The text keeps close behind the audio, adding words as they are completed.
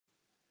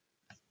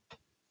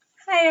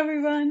Hi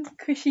everyone,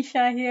 Kushi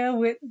Shah here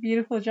with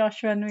beautiful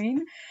Joshua and Reen.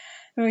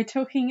 And we're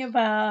talking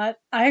about,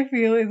 I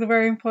feel, is a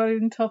very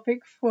important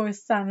topic for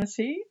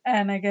sanity,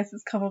 and I guess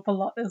it's come up a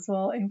lot as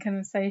well in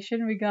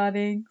conversation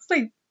regarding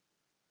sleep.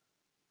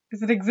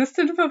 Is it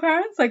existent for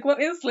parents? Like, what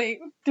is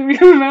sleep? Do we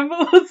remember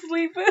what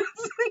sleep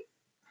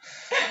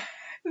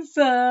is?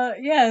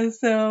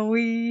 So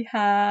we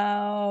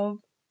have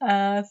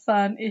a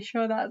son,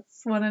 Ishwa,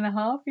 that's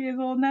 1.5 years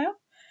old now.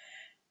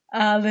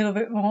 A little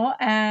bit more,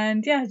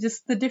 and yeah,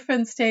 just the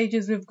different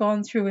stages we've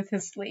gone through with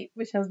his sleep,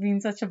 which has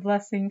been such a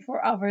blessing for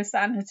our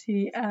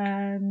sanity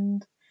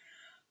and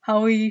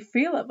how we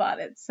feel about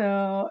it.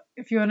 So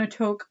if you want to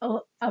talk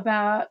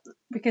about,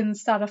 we can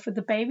start off with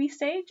the baby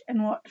stage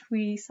and what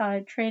we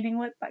started training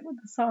with, like with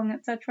the song,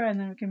 etc., and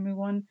then we can move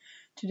on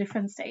to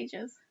different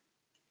stages.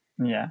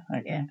 Yeah,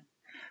 okay. Yeah.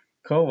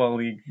 Cool.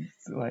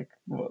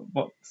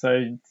 Well,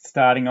 so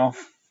starting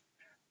off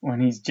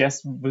when he's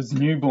just was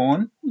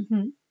newborn,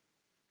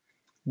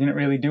 didn't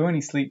really do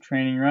any sleep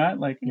training, right?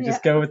 Like you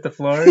just go with the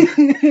flow,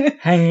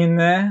 hang in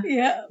there.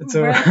 Yeah, It's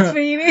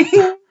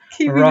breastfeeding,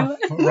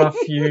 rough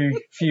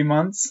few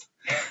months.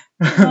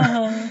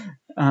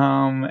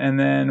 And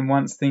then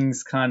once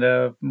things kind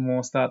of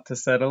more start to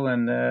settle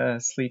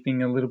and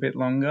sleeping a little bit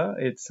longer,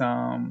 it's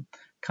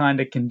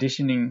kind of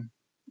conditioning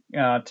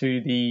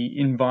to the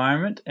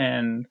environment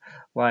and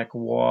like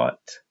what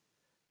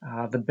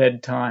the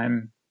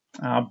bedtime,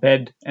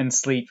 bed and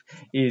sleep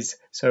is.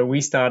 So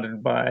we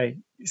started by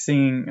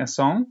singing a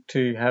song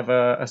to have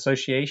a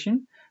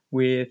association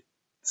with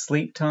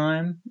sleep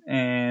time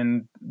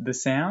and the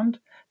sound.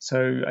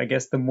 So I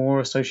guess the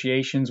more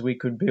associations we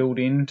could build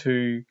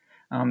into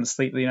the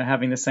sleep,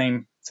 having the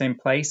same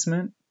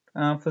placement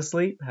for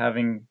sleep,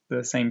 having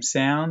the same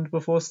sound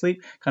before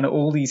sleep, kind of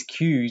all these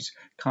cues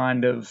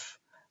kind of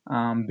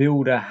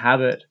build a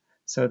habit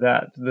so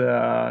that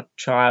the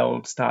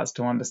child starts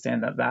to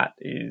understand that that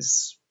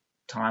is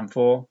time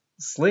for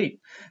sleep.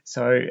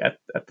 So at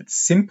the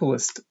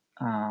simplest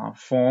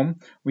form,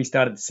 we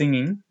started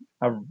singing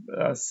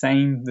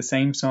the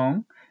same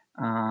song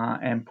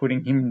and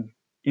putting him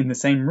in the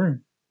same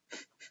room.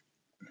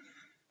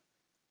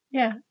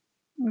 Yeah,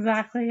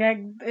 exactly. Yeah,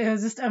 it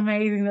was just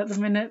amazing that the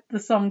minute the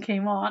song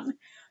came on,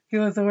 he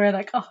was aware,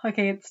 like, oh,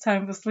 okay, it's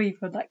time for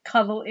sleep, and like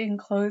cuddle in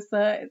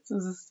closer. It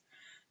was just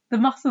the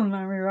muscle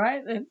memory,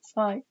 right? It's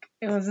like,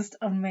 it was just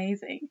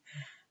amazing.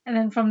 And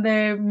then from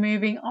there,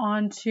 moving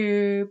on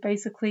to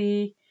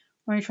basically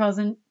when we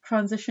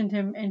transitioned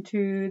him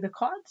into the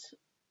cot,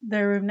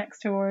 the room next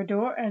to our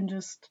door, and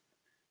just,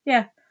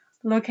 yeah,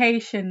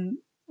 location,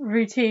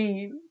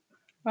 routine.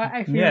 Right?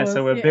 I feel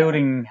So we're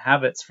building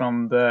habits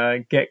from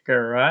the get-go,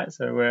 right?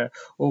 So we're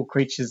all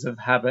creatures of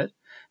habit.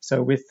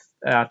 So with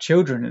our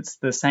children, it's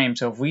the same.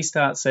 So if we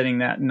start setting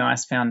that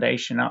nice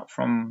foundation up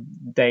from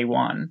day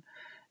one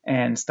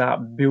and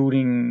start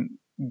building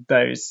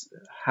those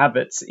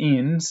habits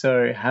in,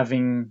 so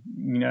having,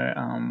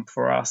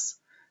 for us,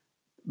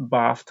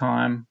 bath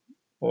time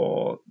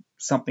or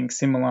something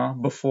similar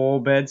before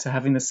bed, so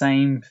having the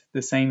same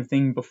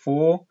thing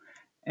before,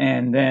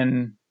 and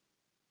then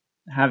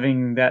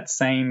having that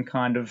same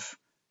kind of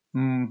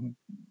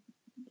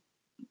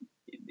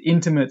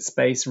intimate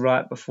space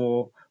right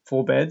before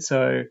bed.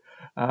 So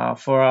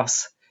for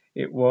us,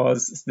 it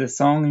was the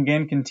song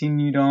again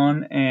continued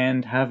on,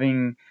 and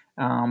having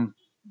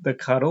the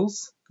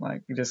cuddles,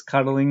 like just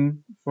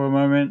cuddling for a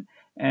moment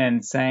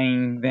and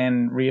saying,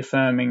 then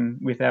reaffirming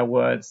with our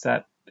words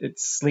that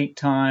it's sleep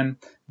time,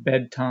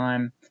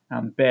 bedtime,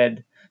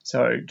 bed.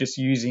 So just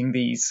using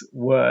these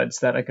words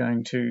that are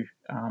going to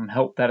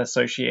help that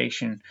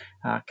association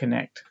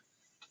connect.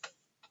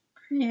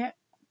 Yeah.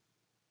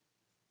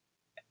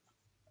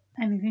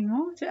 Anything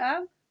more to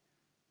add?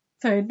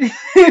 Sorry.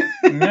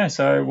 No,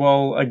 so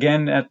well,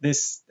 again, at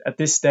this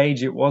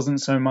stage, it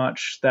wasn't so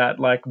much that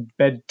like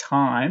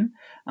bedtime.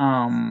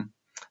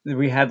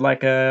 We had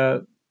like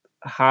a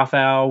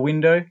half-hour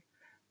window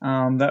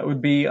that would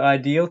be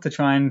ideal to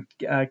try and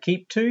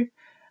keep to,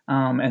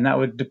 and that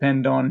would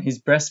depend on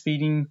his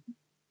breastfeeding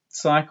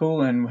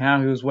cycle and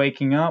how he was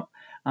waking up.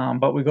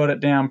 But we got it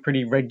down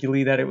pretty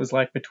regularly that it was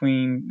like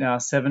between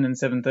 7 and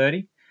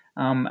 7:30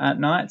 at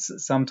nights.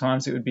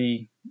 Sometimes it would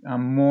be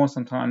more,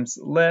 sometimes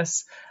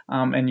less,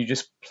 and you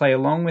just play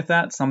along with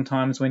that.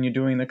 Sometimes when you're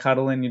doing the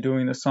cuddle and you're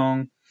doing the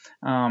song,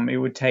 it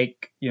would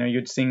take,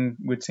 we'd sing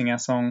our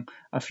song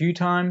a few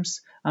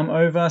times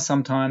over.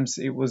 Sometimes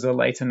it was a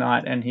later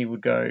night and he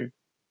would go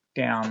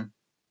down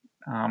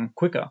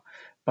quicker.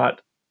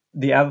 But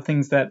the other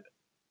things that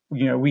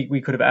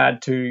we could have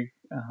added to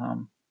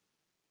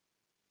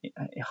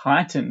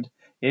heightened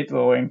it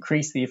or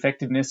increased the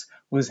effectiveness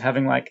was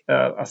having like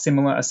a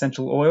similar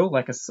essential oil,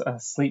 like a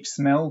sleep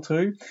smell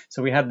too.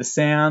 So we had the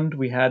sound,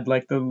 we had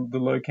like the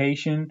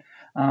location,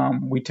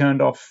 we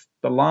turned off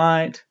the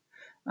light,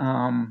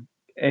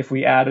 if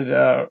we added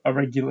a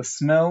regular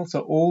smell.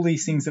 So all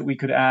these things that we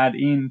could add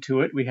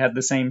into it, we had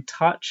the same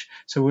touch.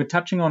 So we're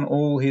touching on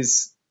all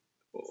his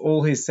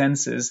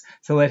senses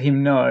to let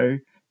him know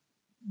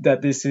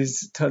that this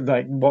is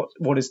like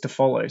what is to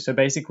follow. So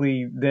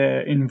basically,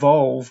 they're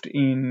involved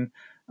in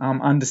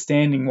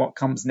understanding what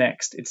comes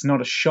next. It's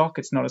not a shock,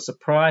 it's not a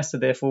surprise. So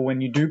therefore, when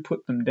you do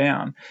put them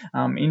down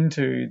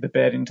into the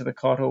bed, into the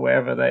cot, or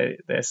wherever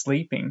they're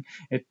sleeping,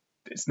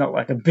 it's not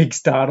like a big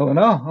startle and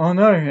oh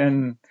no,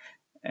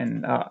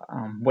 and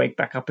wake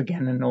back up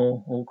again and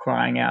all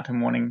crying out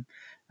and wanting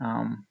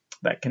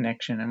that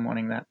connection and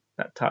wanting that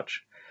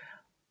touch.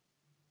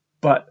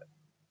 But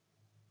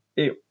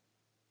it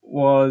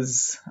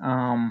was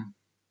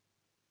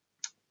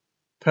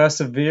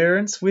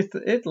perseverance with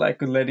it,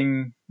 like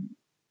letting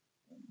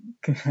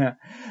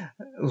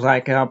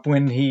like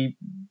when he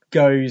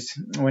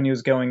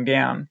was going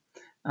down,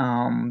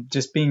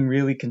 just being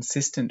really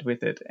consistent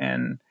with it.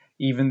 And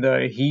even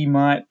though he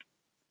might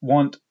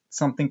want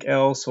something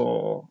else,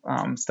 or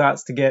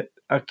starts to get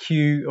a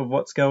cue of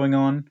what's going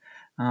on,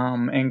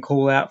 and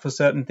call out for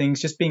certain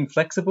things, just being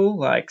flexible.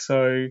 Like,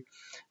 so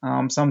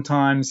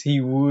sometimes he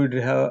would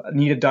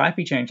need a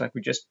diaper change, like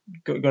we just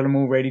got him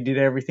all ready, did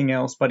everything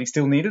else, but he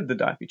still needed the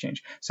diaper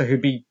change. So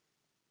he'd be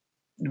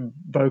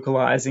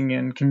vocalizing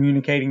and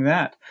communicating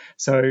that.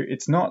 So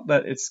it's not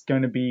that it's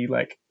going to be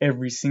like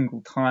every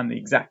single time the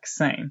exact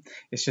same.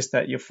 It's just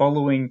that you're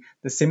following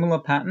the similar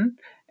pattern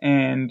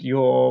and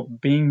you're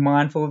being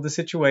mindful of the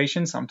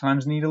situation.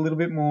 Sometimes need a little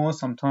bit more,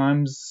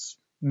 sometimes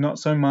not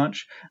so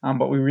much,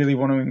 but we really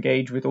want to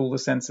engage with all the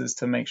senses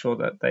to make sure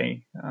that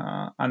they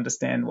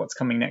understand what's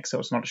coming next, so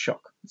it's not a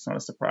shock, it's not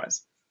a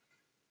surprise.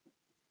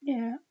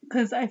 Yeah,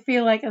 because I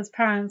feel like as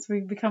parents,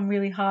 we become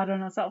really hard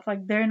on ourselves.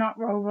 Like, they're not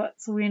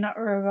robots, we're not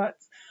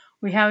robots.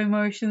 We have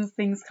emotions,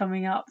 things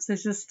coming up. So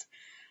it's just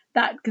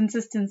that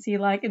consistency,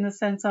 like in the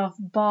sense of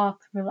bath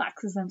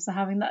relaxes them. So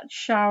having that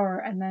shower,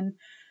 and then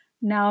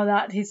now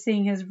that he's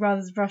seeing his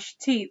brothers brush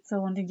teeth,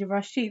 so wanting to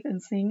brush teeth,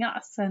 and seeing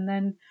us, and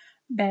then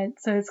bed.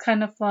 So it's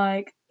kind of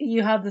like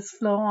you have this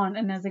flow on,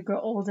 and as they grow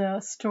older,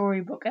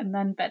 storybook, and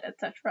then bed,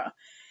 etc.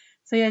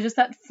 So yeah, just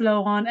that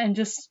flow on, and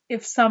just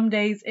if some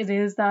days it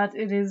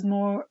is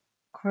more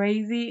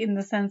crazy in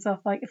the sense of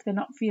like if they're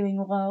not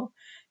feeling well,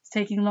 it's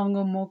taking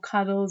longer, more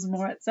cuddles,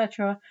 more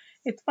etc.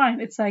 It's fine.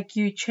 It's like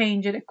you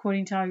change it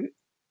according to how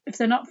if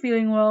they're not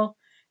feeling well,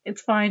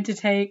 it's fine to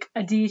take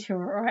a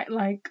detour, right?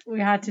 Like we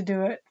had to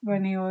do it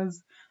when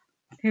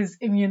his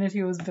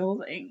immunity was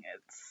building.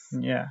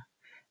 Yeah.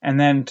 And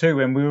then too,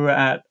 when we were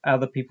at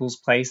other people's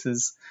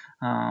places,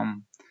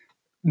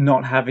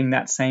 not having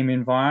that same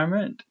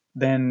environment,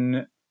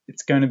 then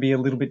it's going to be a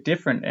little bit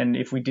different. And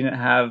if we didn't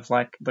have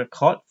like the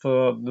cot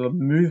for the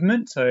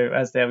movement, so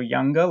as they're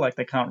younger, like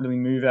they can't really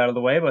move out of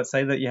the way, but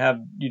say that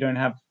you don't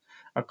have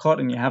a cot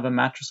and you have a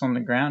mattress on the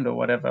ground or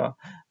whatever,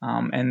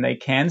 and they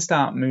can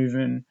start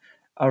moving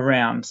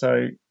around.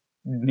 So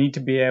need to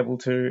be able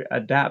to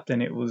adapt.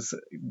 And it was,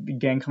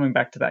 again, coming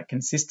back to that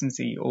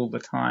consistency all the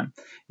time,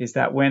 is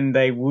that when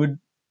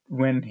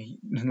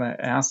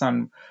our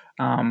son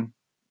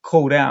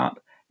called out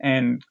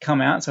and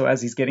come out, so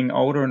as he's getting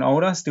older and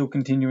older, still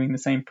continuing the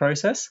same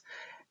process,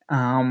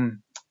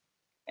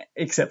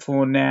 except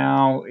for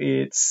now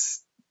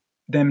it's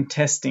them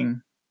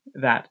testing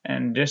that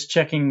and just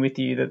checking with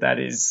you that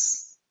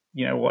is,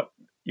 what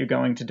you're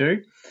going to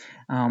do.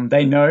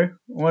 They know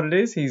what it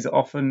is. He's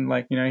often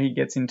like, he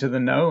gets into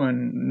the no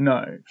and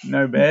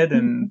no bed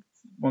and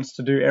wants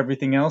to do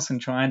everything else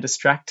and try and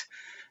distract,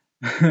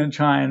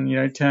 try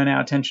and, turn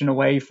our attention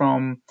away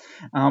from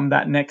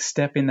that next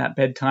step in that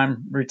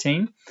bedtime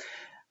routine.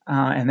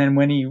 And then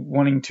when he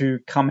wanting to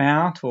come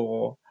out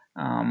or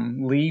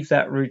leave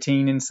that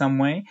routine in some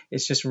way,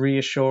 it's just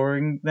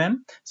reassuring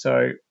them.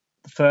 So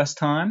the first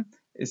time,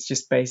 it's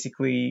just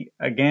basically,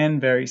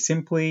 again, very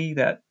simply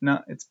that, no,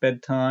 it's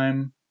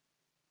bedtime,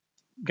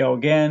 go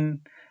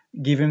again,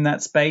 give him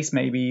that space,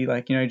 maybe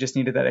like, just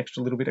needed that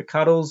extra little bit of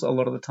cuddles. A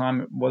lot of the time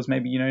it was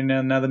maybe,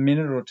 another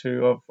minute or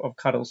two of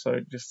cuddles.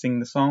 So just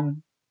sing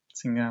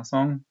our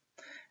song,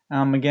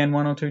 again,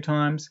 1 or 2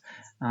 times.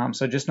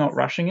 So just not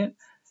rushing it.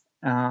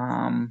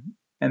 And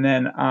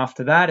then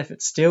after that, if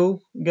it's still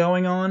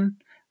going on,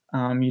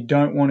 you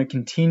don't want to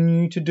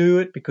continue to do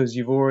it because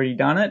you've already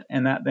done it,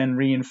 and that then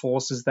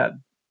reinforces that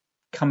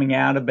coming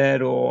out of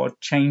bed or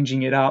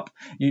changing it up.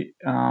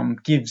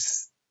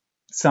 Gives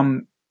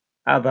some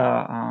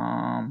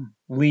other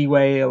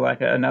leeway, or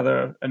like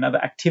another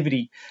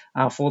activity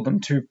for them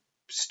to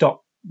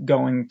stop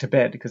going to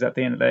bed, because at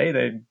the end of the day,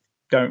 they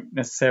don't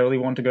necessarily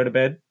want to go to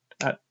bed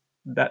at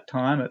that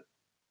time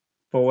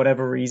for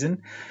whatever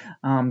reason.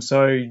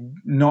 So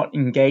not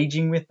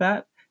engaging with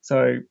that.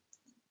 So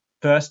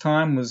first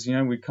time was,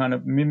 we kind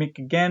of mimic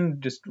again,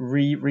 just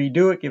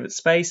redo it, give it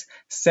space.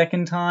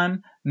 Second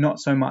time, not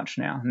so much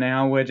now.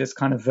 Now we're just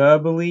kind of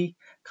verbally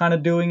kind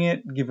of doing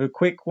it, give a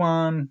quick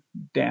one,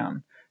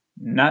 down.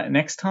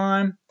 Next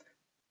time,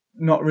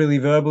 not really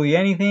verbally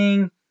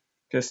anything,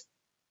 just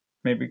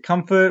maybe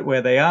comfort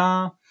where they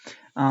are.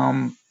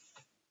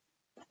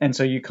 And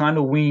so you kind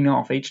of wean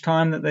off each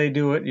time that they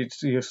do it.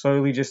 You're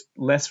slowly just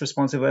less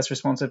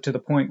responsive to the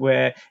point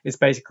where it's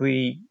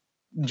basically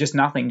just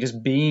nothing,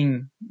 just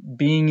being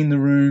in the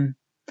room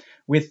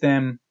with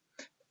them,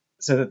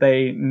 so that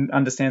they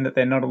understand that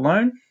they're not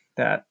alone,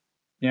 that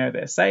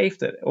they're safe,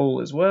 that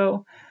all is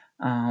well,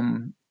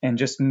 and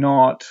just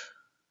not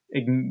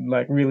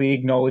like really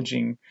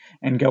acknowledging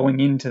and going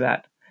into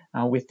that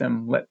with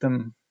them. Let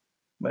them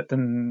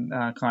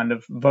kind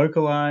of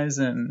vocalize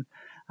and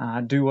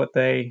do what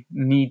they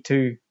need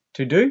to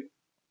do.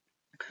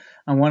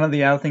 And one of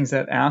the other things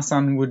that our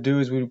son would do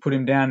is we would put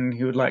him down and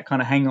he would like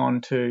kind of hang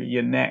on to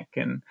your neck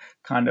and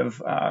kind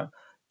of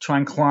try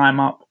and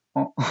climb up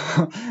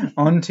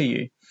onto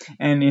you.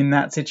 And in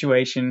that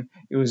situation,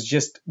 it was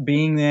just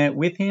being there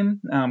with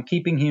him,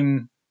 keeping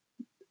him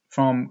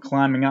from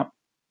climbing up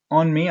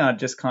on me. I'd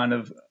just kind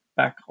of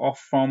back off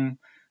from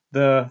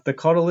the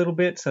cot a little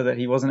bit so that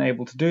he wasn't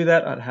able to do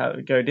that. I'd have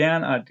it go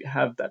down. I'd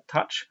have that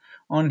touch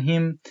on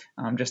him,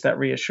 just that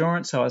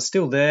reassurance. So I was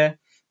still there.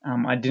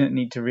 I didn't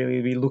need to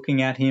really be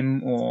looking at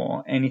him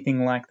or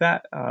anything like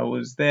that. I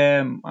was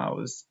there. I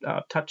was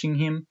touching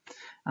him.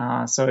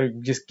 So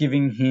just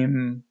giving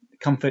him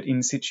comfort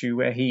in situ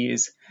where he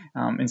is,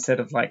 instead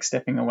of like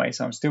stepping away.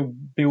 So I'm still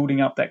building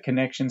up that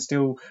connection,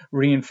 still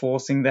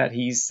reinforcing that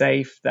he's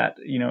safe, that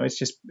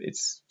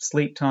it's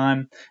sleep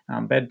time,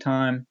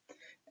 bedtime,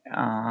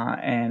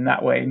 and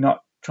that way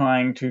not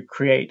trying to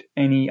create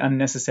any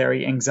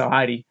unnecessary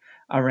anxiety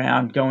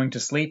around going to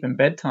sleep and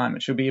bedtime.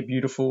 It should be a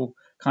beautiful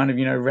kind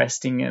of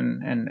resting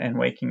and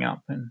waking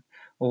up, and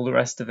all the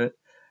rest of it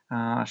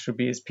should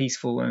be as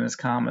peaceful and as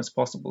calm as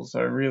possible.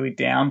 So really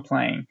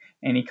downplaying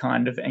any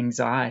kind of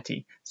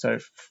anxiety. So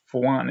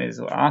for one is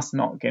us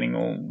not getting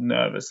all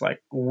nervous.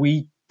 Like,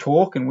 we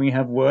talk and we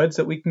have words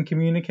that we can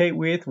communicate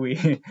with.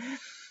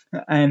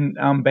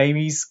 And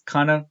babies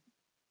kind of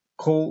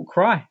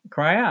cry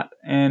out,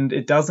 and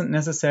it doesn't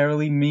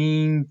necessarily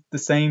mean the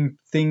same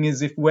thing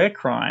as if we're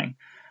crying.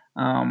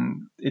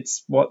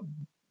 It's what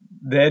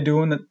they're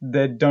doing that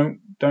they don't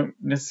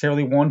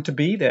necessarily want to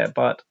be there,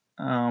 but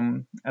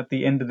at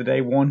the end of the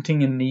day,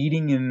 wanting and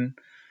needing, and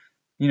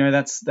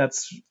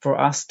that's for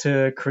us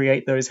to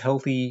create those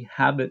healthy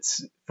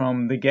habits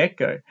from the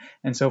get-go.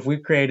 And so if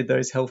we've created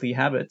those healthy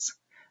habits,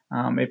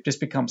 it just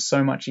becomes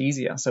so much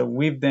easier. So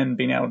we've then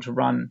been able to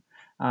run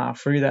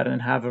through that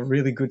and have a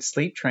really good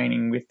sleep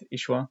training with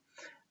Ishwa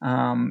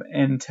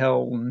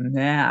until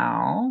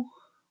now,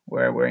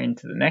 where we're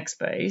into the next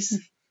phase,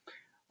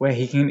 where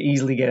he can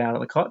easily get out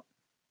of the cot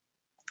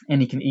and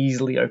he can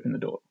easily open the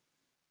door.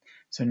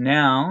 So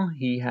now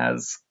he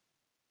has,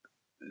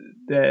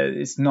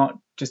 it's not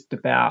just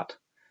about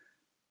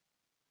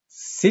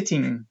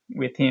sitting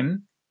with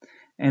him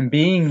and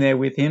being there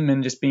with him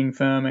and just being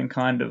firm and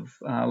kind of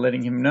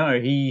letting him know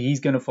he's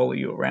going to follow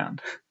you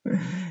around.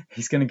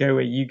 He's going to go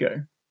where you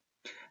go.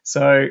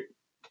 So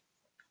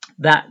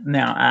that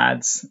now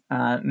adds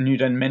new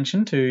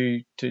dimension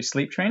to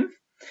sleep training.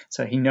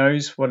 So he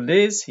knows what it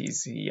is.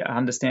 He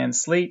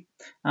understands sleep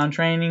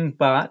training,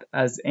 but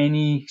as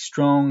any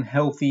strong,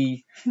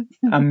 healthy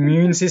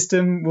immune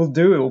system will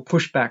do, it will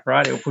push back,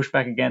 right? It will push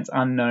back against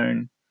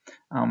unknown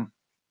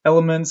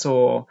elements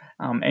or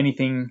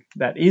anything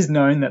that is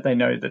known that they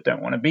know that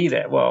don't want to be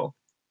there. Well,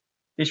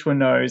 Ishwa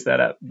knows that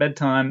at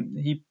bedtime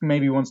he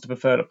maybe wants to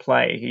prefer to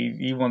play.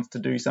 He wants to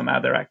do some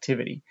other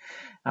activity.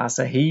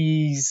 So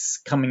he's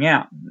coming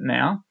out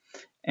now,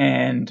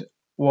 and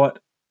what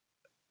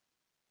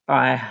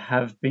I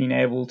have been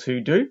able to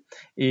do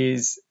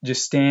is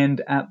just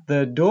stand at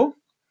the door,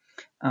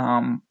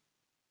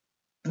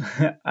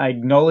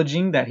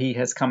 acknowledging that he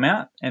has come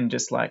out, and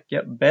just like,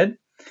 yep, bed.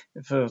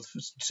 So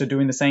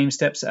doing the same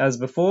steps as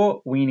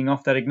before, weaning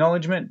off that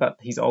acknowledgement, but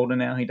he's older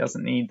now. He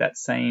doesn't need that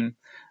same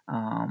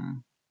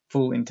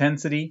full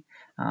intensity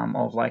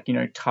of like,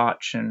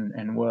 touch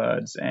and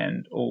words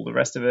and all the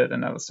rest of it,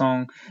 another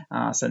song.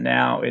 So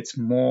now it's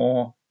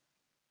more,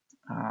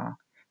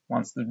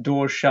 once the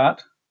door's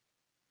shut,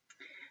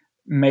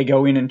 may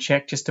go in and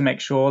check just to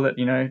make sure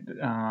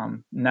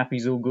that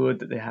nappy's all good,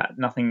 that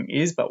nothing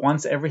is. But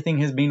once everything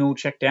has been all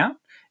checked out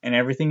and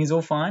everything is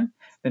all fine,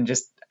 then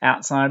just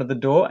outside of the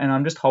door, and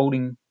I'm just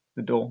holding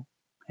the door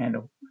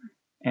handle,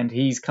 and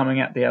he's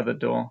coming out the other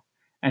door,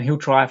 and he'll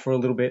try for a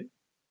little bit,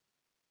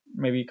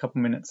 maybe a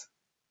couple minutes,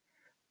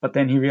 but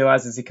then he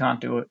realizes he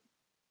can't do it.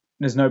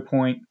 There's no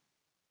point,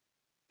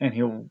 and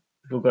he'll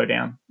go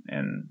down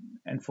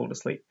and fall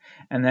asleep,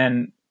 and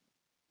then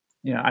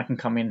I can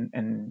come in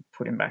and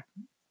put him back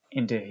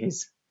into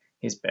his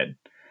bed.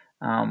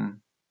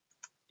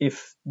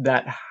 If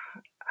that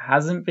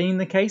hasn't been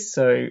the case,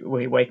 so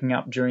we're waking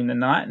up during the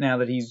night now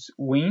that he's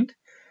weaned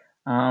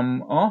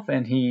off,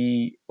 and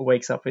he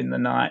wakes up in the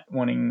night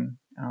wanting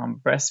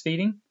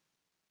breastfeeding.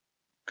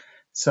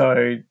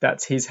 So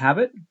that's his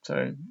habit.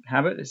 So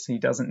habit is he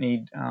doesn't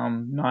need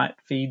night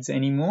feeds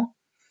anymore,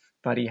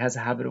 but he has a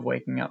habit of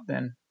waking up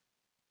then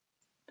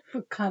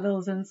for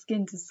cuddles and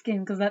skin to skin,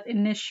 because that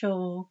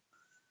initial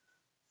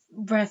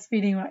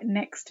breastfeeding right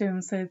next to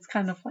him, so it's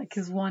kind of like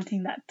he's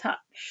wanting that touch.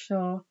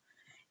 So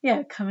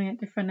yeah, coming at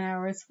different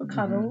hours for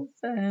cuddles,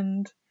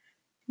 and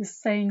he's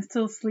staying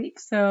still asleep.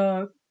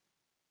 So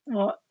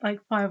like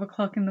 5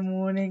 o'clock in the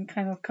morning,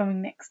 kind of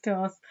coming next to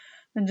us,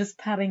 than just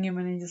patting him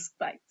and he just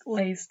like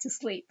lays to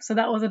sleep. So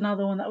that was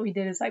another one that we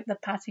did, is like the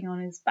patting on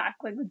his back,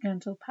 like the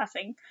gentle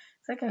patting.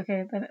 It's like,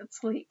 okay, then it's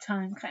sleep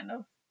time, kind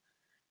of.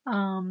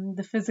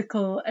 The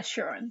physical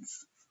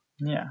assurance.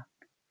 Yeah.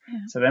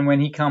 So then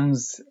when he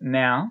comes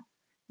now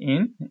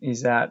in,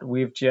 is that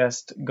we've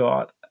just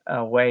got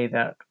a way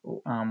that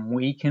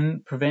we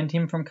can prevent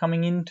him from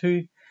coming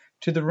into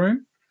the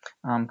room,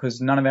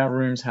 because none of our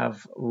rooms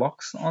have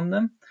locks on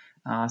them.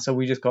 So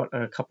we just got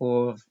a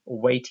couple of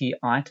weighty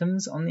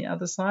items on the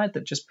other side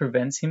that just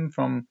prevents him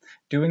from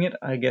doing it.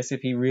 I guess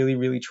if he really,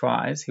 really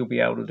tries, he'll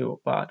be able to do it.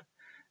 But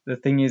the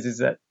thing is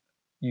that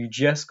you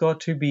just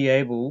got to be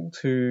able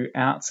to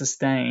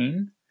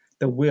out-sustain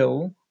the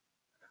will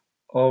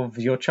of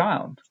your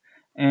child.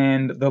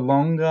 And the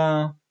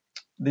longer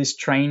this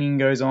training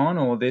goes on,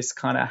 or this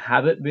kind of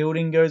habit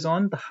building goes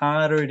on, the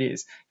harder it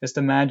is. Just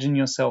imagine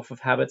yourself of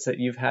habits that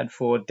you've had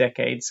for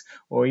decades,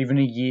 or even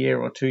a year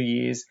or 2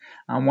 years.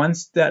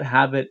 Once that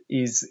habit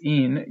is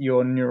in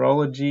your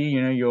neurology,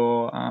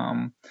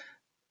 your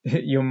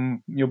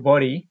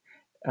body,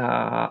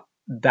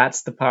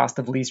 that's the path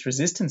of least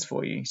resistance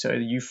for you. So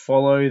you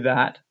follow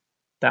that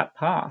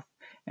path.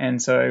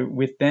 And so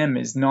with them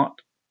is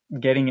not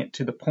getting it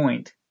to the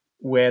point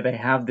where they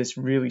have this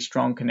really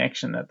strong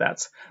connection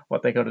that's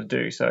what they got to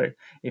do. So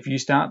if you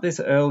start this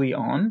early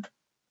on,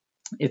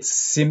 it's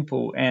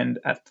simple, and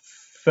at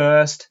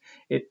first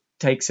it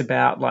takes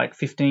about like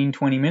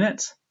 15-20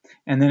 minutes,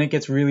 and then it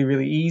gets really,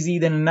 really easy.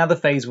 Then another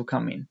phase will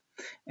come in,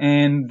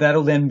 and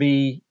that'll then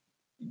be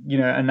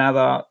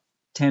another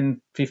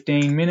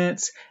 10-15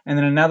 minutes, and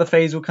then another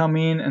phase will come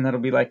in, and that'll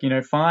be like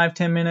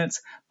 5-10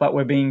 minutes. But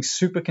we're being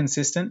super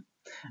consistent.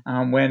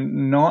 We're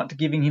not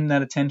giving him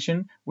that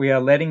attention. We are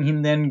letting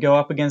him then go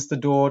up against the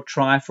door,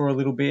 try for a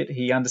little bit.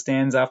 He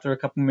understands after a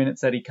couple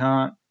minutes that he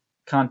can't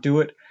do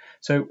it.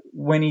 So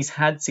when he's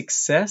had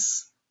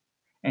success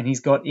and he's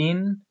got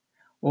in,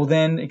 well,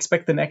 then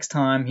expect the next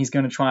time he's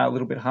going to try a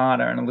little bit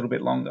harder and a little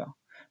bit longer.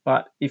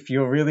 But if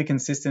you're really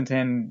consistent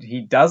and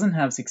he doesn't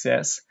have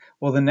success,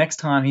 well, the next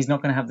time he's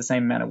not going to have the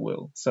same amount of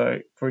will. So,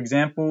 for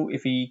example,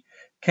 if he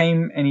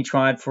came and he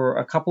tried for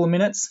a couple of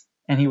minutes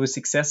and he was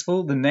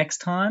successful, the next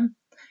time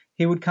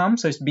he would come.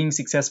 So being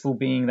successful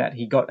being that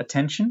he got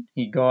attention,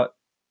 he got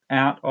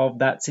out of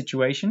that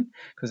situation,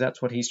 because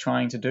that's what he's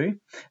trying to do.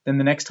 Then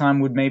the next time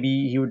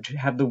he would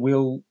have the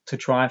will to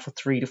try for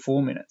 3 to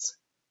 4 minutes.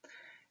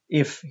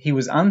 If he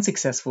was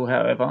unsuccessful,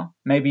 however,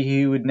 maybe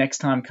he would next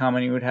time come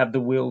and he would have the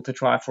will to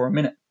try for a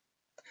minute.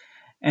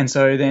 And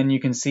so then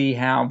you can see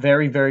how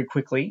very, very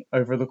quickly,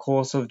 over the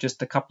course of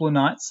just a couple of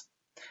nights,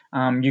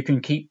 you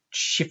can keep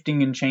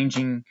shifting and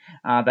changing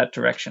that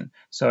direction.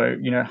 So,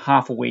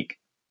 half a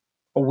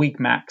week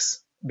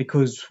max,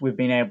 because we've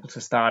been able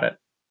to start it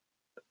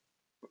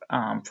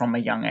from a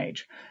young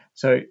age.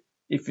 So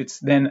if it's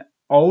then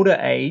older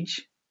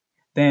age,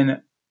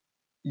 then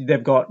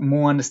they've got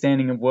more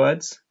understanding of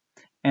words,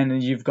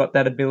 and you've got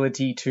that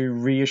ability to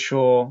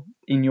reassure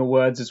in your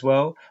words as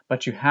well.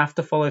 But you have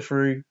to follow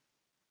through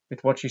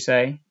with what you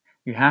say.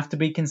 You have to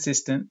be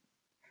consistent,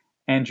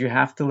 and you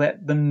have to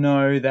let them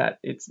know that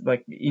it's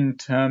like in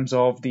terms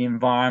of the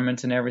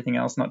environment and everything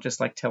else, not just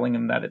like telling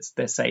them that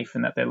they're safe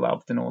and that they're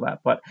loved and all that,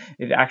 but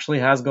it actually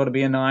has got to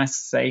be a nice,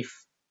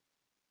 safe,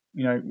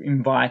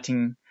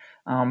 inviting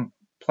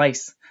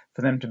place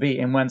for them to be.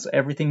 And once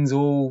everything's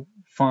all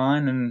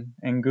fine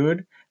and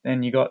good,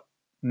 then you got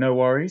no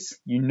worries.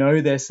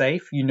 They're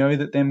safe.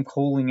 That them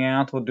calling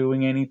out or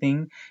doing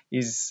anything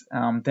is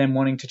them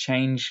wanting to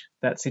change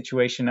that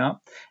situation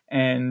up,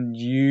 and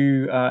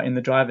you are in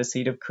the driver's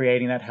seat of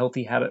creating that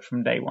healthy habit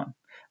from day one,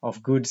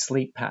 of good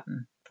sleep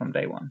pattern from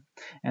day one.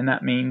 And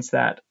that means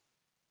that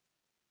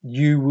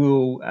we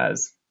will,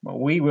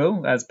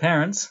 as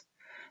parents,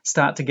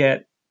 start to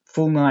get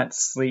full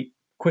night's sleep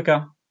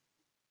quicker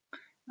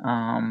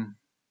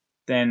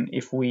than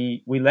if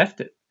we left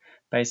it.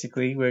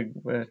 Basically,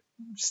 we're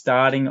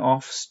starting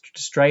off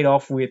straight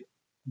off with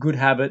good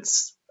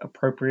habits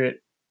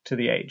appropriate to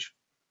the age.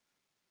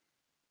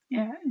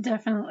 Yeah,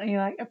 definitely,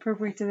 like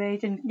appropriate to the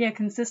age. And yeah,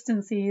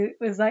 consistency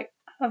was like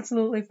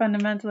absolutely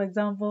fundamental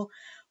example.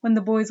 When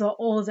the boys were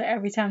older,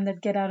 every time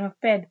they'd get out of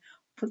bed,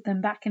 put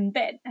them back in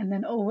bed, and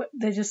then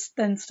they just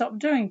then stop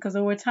doing, because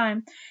over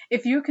time,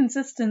 if you're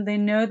consistent, they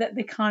know that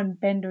they can't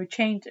bend or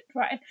change it,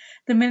 right?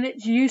 The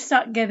minute you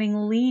start getting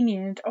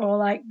lenient, or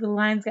like the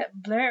lines get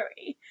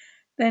blurry,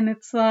 then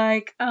it's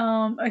like,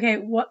 okay,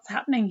 what's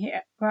happening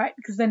here, right?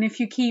 Because then if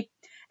you keep,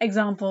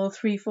 example,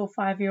 3, 4,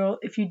 5-year-old,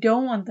 if you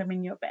don't want them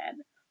in your bed,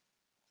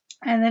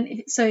 and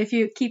then so if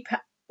you keep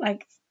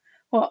like,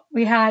 well,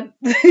 we had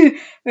we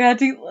had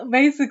 2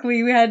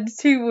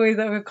 boys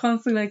that were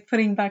constantly like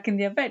putting back in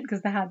their bed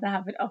because they had the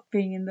habit of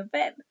being in the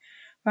bed,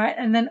 right?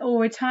 And then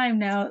over time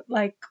now,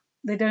 like,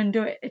 they don't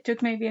do it. It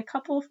took maybe a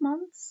couple of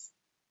months.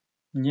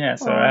 Yeah,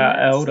 so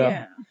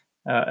our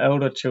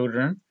elder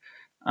children,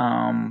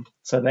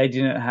 so they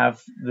didn't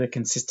have the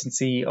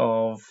consistency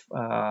of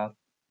a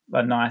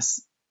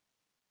nice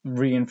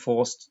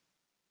reinforced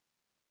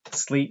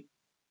sleep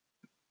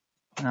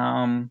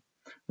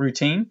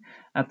routine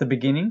at the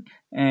beginning.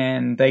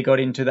 and they got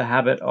into the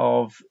habit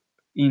of,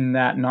 in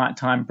that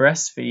nighttime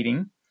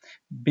breastfeeding,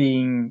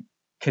 being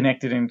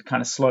connected and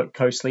kind of slow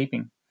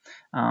co-sleeping.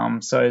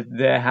 So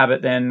their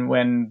habit then,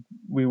 when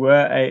we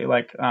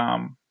were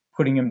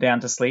putting them down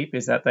to sleep,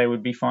 is that they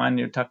would be fine,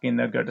 you'd tuck in,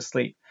 they'd go to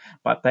sleep,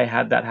 but they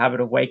had that habit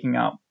of waking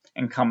up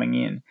and coming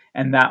in,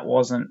 and that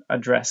wasn't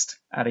addressed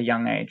at a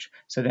young age.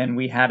 So then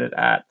we had it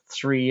at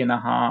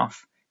 3.5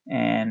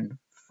 and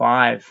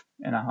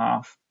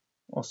 5.5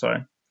 or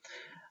so,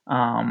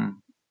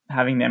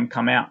 having them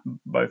come out,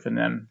 both of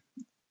them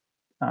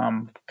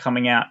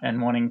coming out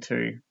and wanting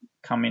to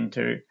come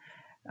into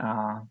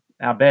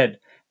our bed.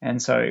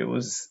 And so it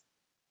was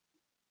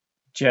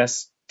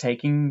just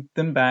taking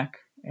them back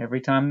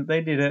every time that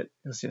they did it.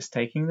 It was just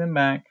taking them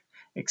back,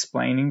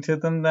 explaining to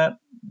them that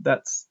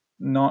that's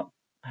not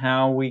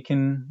how we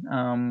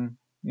can,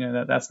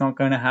 that's not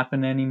going to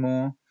happen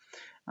anymore.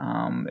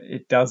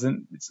 It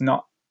doesn't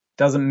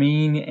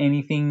mean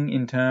anything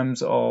in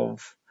terms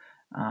of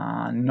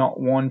not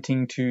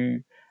wanting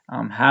to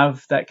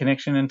have that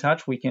connection and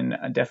touch. We can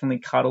definitely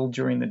cuddle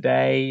during the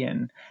day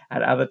and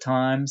at other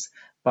times,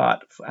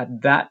 but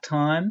at that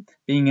time,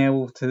 being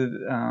able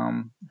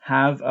to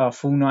have a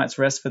full night's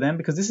rest for them,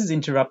 because this is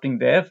interrupting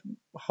their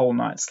whole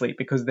night's sleep,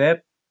 because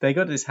they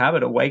got this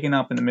habit of waking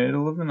up in the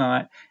middle of the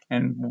night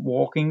and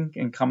walking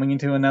and coming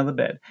into another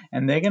bed,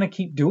 and they're going to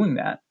keep doing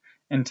that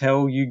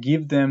until you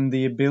give them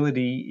the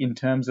ability, in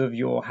terms of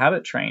your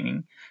habit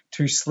training,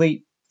 to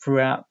sleep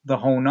throughout the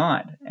whole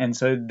night. And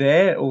so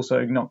they're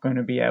also not going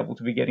to be able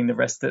to be getting the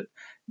rest that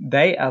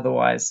they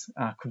otherwise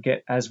could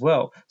get as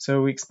well.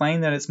 So we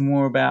explain that it's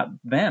more about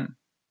them.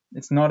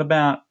 It's not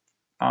about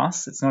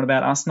us. It's not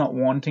about us not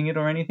wanting it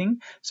or anything.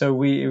 So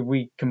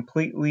we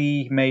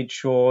completely made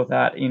sure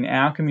that in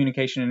our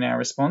communication and our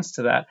response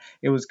to that,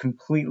 it was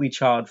completely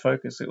child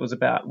focused. It was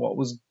about what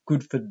was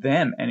good for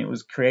them, and it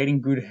was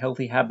creating good,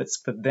 healthy habits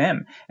for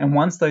them. And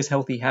once those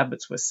healthy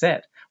habits were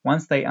set,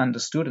 once they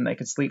understood and they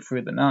could sleep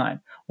through the night,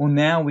 well,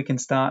 now we can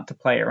start to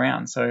play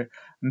around. So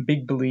I'm a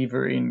big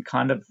believer in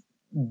kind of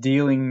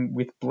dealing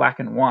with black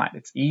and white.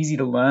 It's easy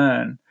to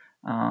learn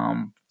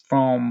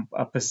from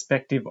a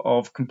perspective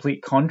of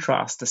complete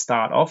contrast to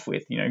start off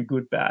with,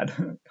 good, bad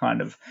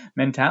kind of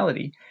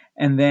mentality.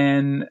 And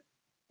then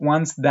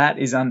once that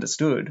is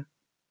understood,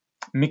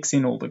 mix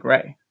in all the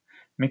gray,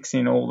 mix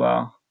in all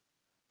the,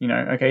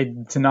 okay,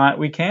 tonight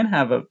we can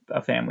have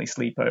a family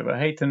sleepover.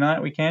 Hey,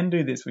 tonight we can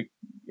do this,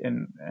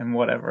 and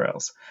whatever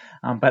else.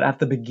 But at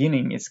the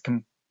beginning, it's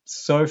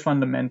so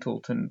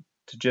fundamental to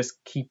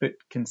just keep it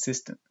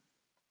consistent,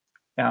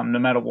 no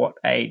matter what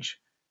age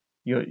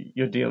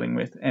you're dealing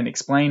with, and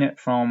explain it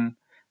from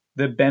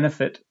the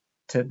benefit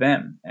to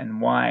them and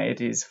why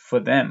it is for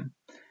them.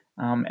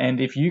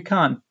 And if you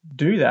can't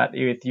do that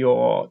with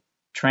your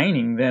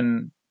training,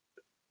 then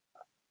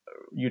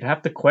you'd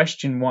have to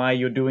question why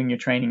you're doing your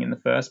training in the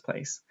first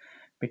place.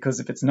 Because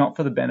if it's not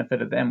for the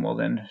benefit of them, well,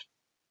 then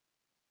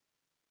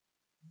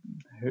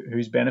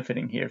who's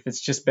benefiting here? If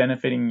it's just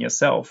benefiting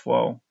yourself,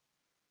 well,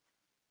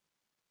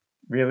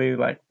 really,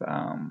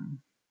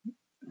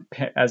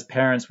 as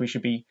parents, we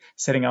should be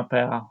setting up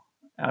our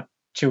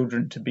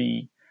children to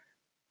be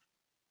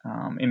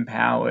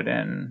empowered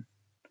and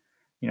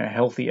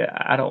healthier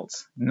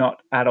adults,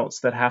 not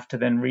adults that have to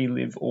then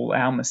relive all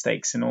our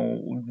mistakes and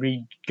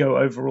go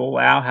over all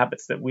our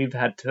habits that we've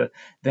had to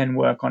then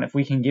work on. If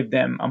we can give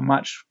them a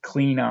much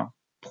cleaner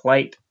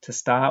plate to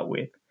start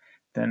with,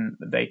 then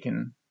they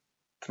can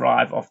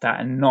thrive off that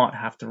and not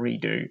have to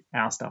redo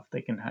our stuff.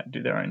 They can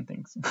do their own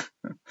things.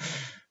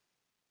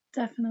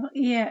 Definitely.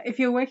 Yeah. If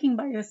you're working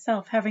by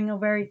yourself, having a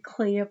very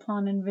clear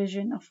plan and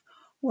vision of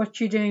what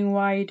you're doing,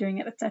 why you're doing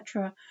it,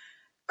 etc.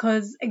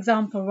 Because,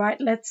 example, right?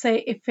 Let's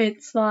say if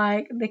it's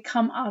like they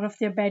come out of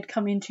their bed,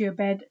 come into your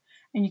bed,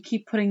 and you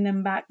keep putting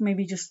them back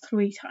maybe just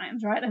 3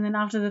 times, right? And then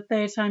after the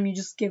 3rd time, you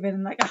just give it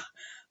and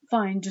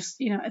fine, just,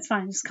 it's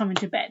fine, just come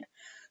into bed.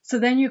 So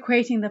then you're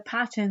creating the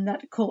pattern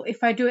that, cool,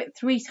 if I do it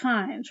 3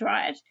 times,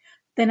 right,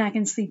 then I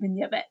can sleep in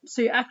their bed.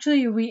 So you're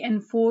actually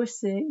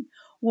reinforcing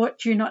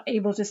what you're not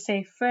able to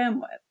stay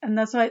firm with. And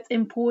that's why it's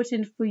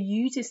important for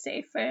you to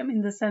stay firm,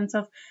 in the sense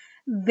of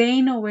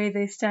they know where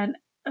they stand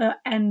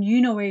and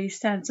you know where you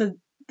stand. So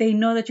they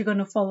know that you're going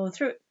to follow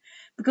through.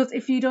 Because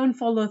if you don't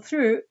follow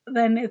through,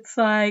 then it's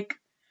like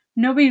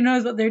nobody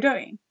knows what they're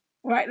doing,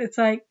 right? It's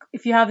like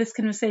if you have this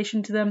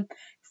conversation to them,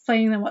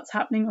 explaining them what's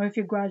happening, or if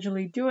you're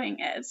gradually doing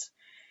it,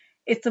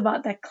 it's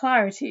about that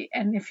clarity.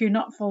 And if you're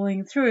not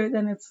following through,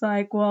 then it's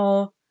like,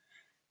 well,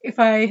 if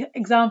I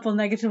example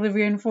negatively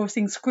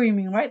reinforcing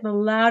screaming, right? The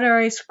louder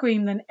I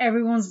scream, then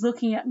everyone's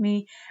looking at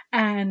me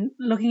and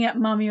looking at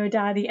mommy or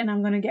daddy, and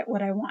I'm going to get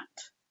what I want,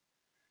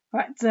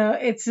 right? So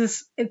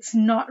it's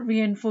not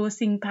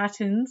reinforcing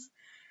patterns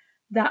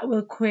that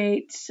will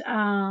create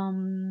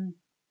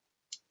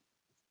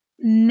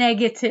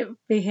negative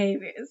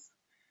behaviors.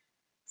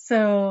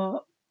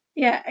 So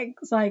yeah,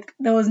 it's like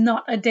there was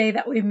not a day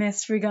that we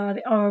missed or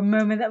a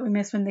moment that we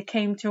missed when they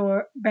came to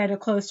our bed or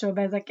close to our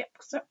bed. Like,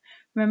 so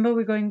remember,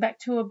 we're going back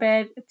to our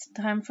bed. It's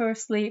time for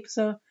sleep.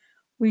 So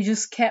we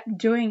just kept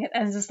doing it,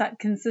 and it's just that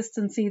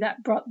consistency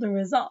that brought the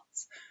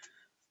results.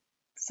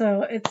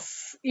 So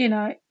it's, you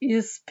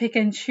just pick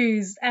and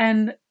choose.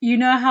 And you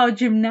know how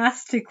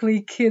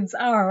gymnastically kids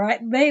are, right?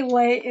 They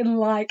lay in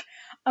like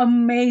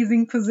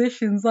amazing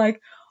positions. Like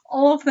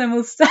all of them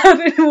will start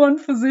in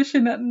one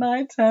position at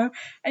nighttime,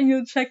 and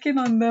you'll check in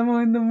on them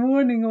or in the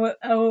morning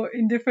or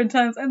in different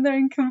times, and they're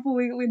in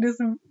completely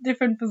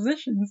different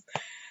positions.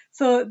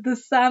 So the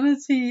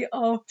sanity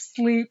of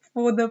sleep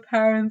for the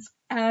parents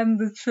and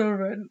the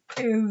children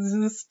is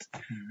just,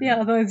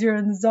 otherwise you're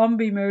in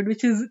zombie mode,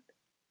 which is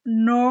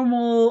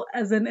normal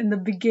as in the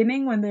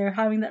beginning when they're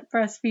having that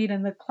breastfeed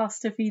and the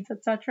cluster feeds,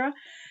 etc.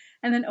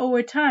 And then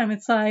over time,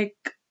 it's like,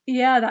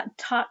 that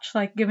touch,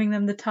 like giving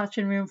them the touch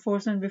and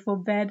reinforcement before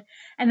bed.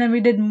 And then we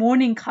did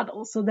morning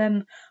cuddles. So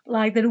then,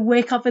 like, they'd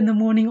wake up in the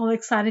morning all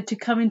excited to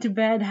come into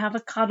bed, have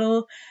a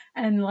cuddle,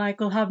 and like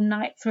we'll have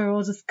nights where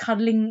we're just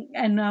cuddling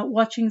and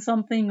watching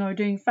something or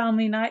doing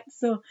family nights.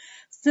 So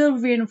still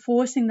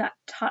reinforcing that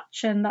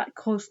touch and that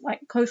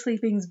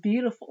co-sleeping is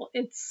beautiful.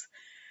 It's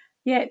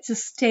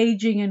just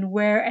staging and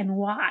where and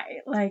why.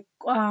 Like,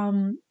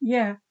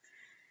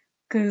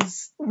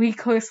 because we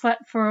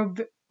co-slept for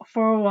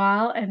a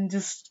while, and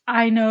just,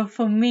 I know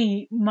for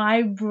me,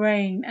 my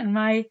brain and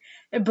my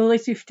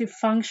ability to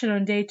function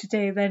on day to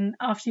day, then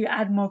after you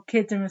add more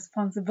kids and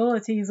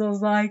responsibilities, I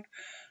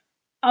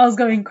was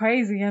going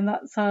crazy, and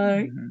that's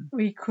how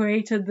we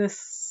created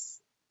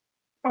this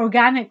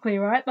organically,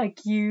 right? Like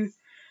you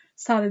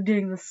started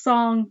doing the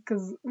song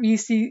because we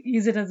used to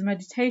use it as a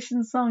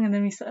meditation song, and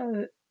then he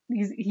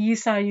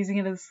started using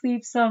it as a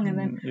sleep song, and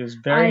then it was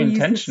very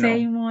intentional. Used the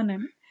same one,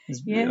 and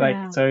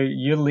like, so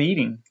you're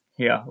leading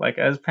here. Like,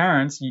 as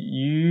parents,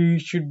 you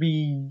should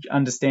be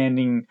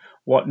understanding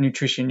what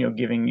nutrition you're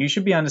giving. You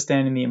should be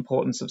understanding the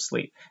importance of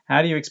sleep.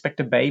 How do you expect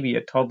a baby,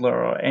 a toddler,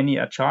 or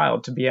a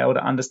child to be able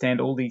to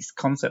understand all these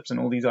concepts and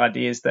all these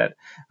ideas that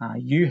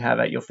you have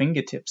at your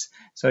fingertips?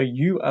 So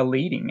you are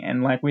leading,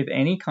 and like with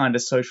any kind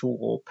of social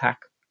or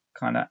pack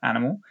kind of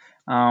animal,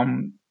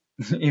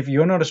 if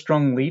you're not a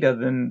strong leader,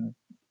 then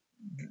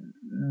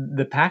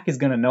the pack is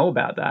going to know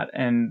about that,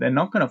 and they're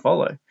not going to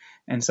follow.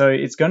 And so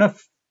it's going to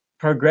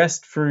progress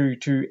through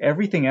to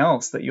everything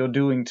else that you're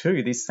doing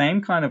too. These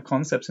same kind of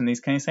concepts and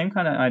these same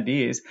kind of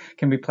ideas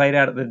can be played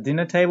out at the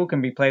dinner table,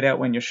 can be played out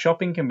when you're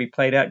shopping, can be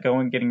played out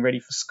getting ready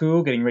for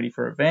school, getting ready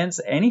for events,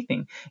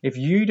 anything. If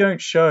you don't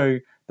show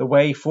the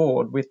way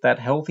forward with that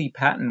healthy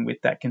pattern,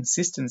 with that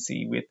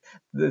consistency, with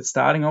the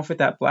starting off with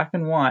that black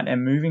and white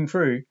and moving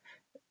through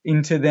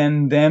into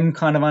then them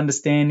kind of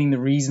understanding the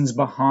reasons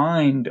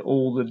behind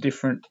all the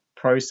different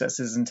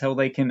processes until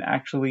they can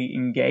actually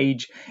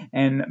engage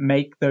and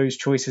make those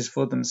choices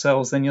for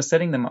themselves, then you're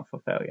setting them up for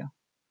failure.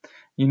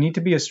 You need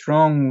to be a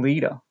strong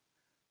leader.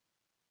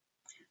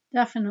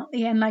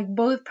 Definitely. And like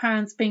both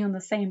parents being on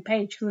the same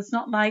page, because it's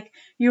not like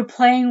you're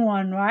playing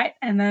one, right?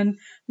 And then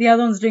the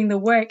other one's doing the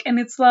work. And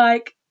it's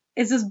like,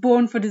 it's just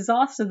born for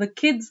disaster. The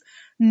kids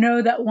know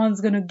that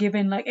one's going to give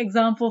in. Like,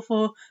 example,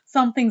 for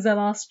some things they'll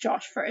ask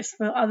Josh first,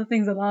 for other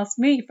things they'll ask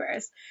me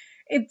first.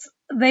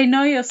 They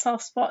know your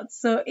soft spots.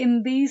 So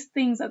in these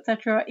things,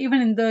 etc.,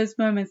 even in those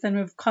moments, then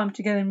we've come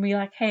together and we're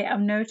like, hey,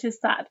 I've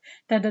noticed that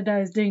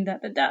da-da-da is doing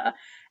da-da-da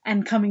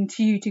and coming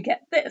to you to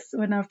get this,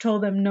 when I've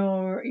told them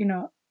no,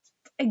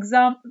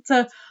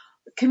 so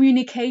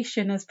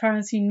communication. As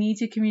parents, you need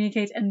to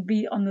communicate and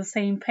be on the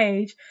same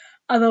page.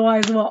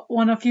 Otherwise,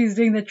 one of you is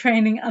doing the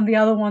training and the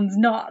other one's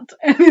not.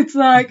 And it's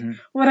like,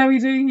 what are we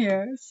doing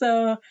here?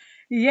 So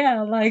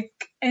like,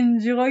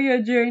 enjoy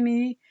your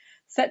journey,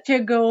 set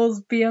your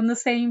goals, be on the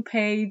same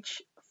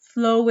page,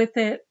 flow with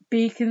it,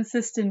 be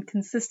consistent.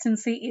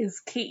 Consistency is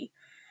key.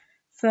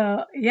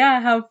 So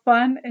have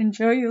fun,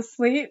 enjoy your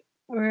sleep.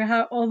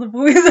 Where all the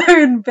boys are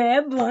in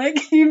bed,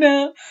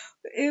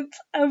 it's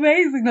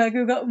amazing. Like,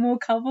 we've got more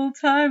couple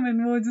time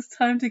and more just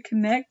time to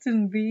connect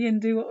and be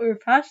and do what we're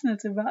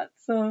passionate about.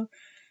 So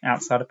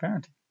outside of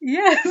parenting.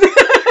 Yes.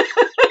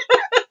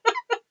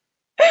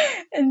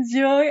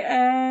 Enjoy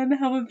and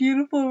have a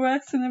beautiful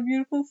rest and a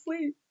beautiful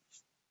sleep.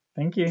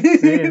 Thank you.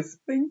 Cheers.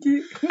 Thank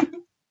you.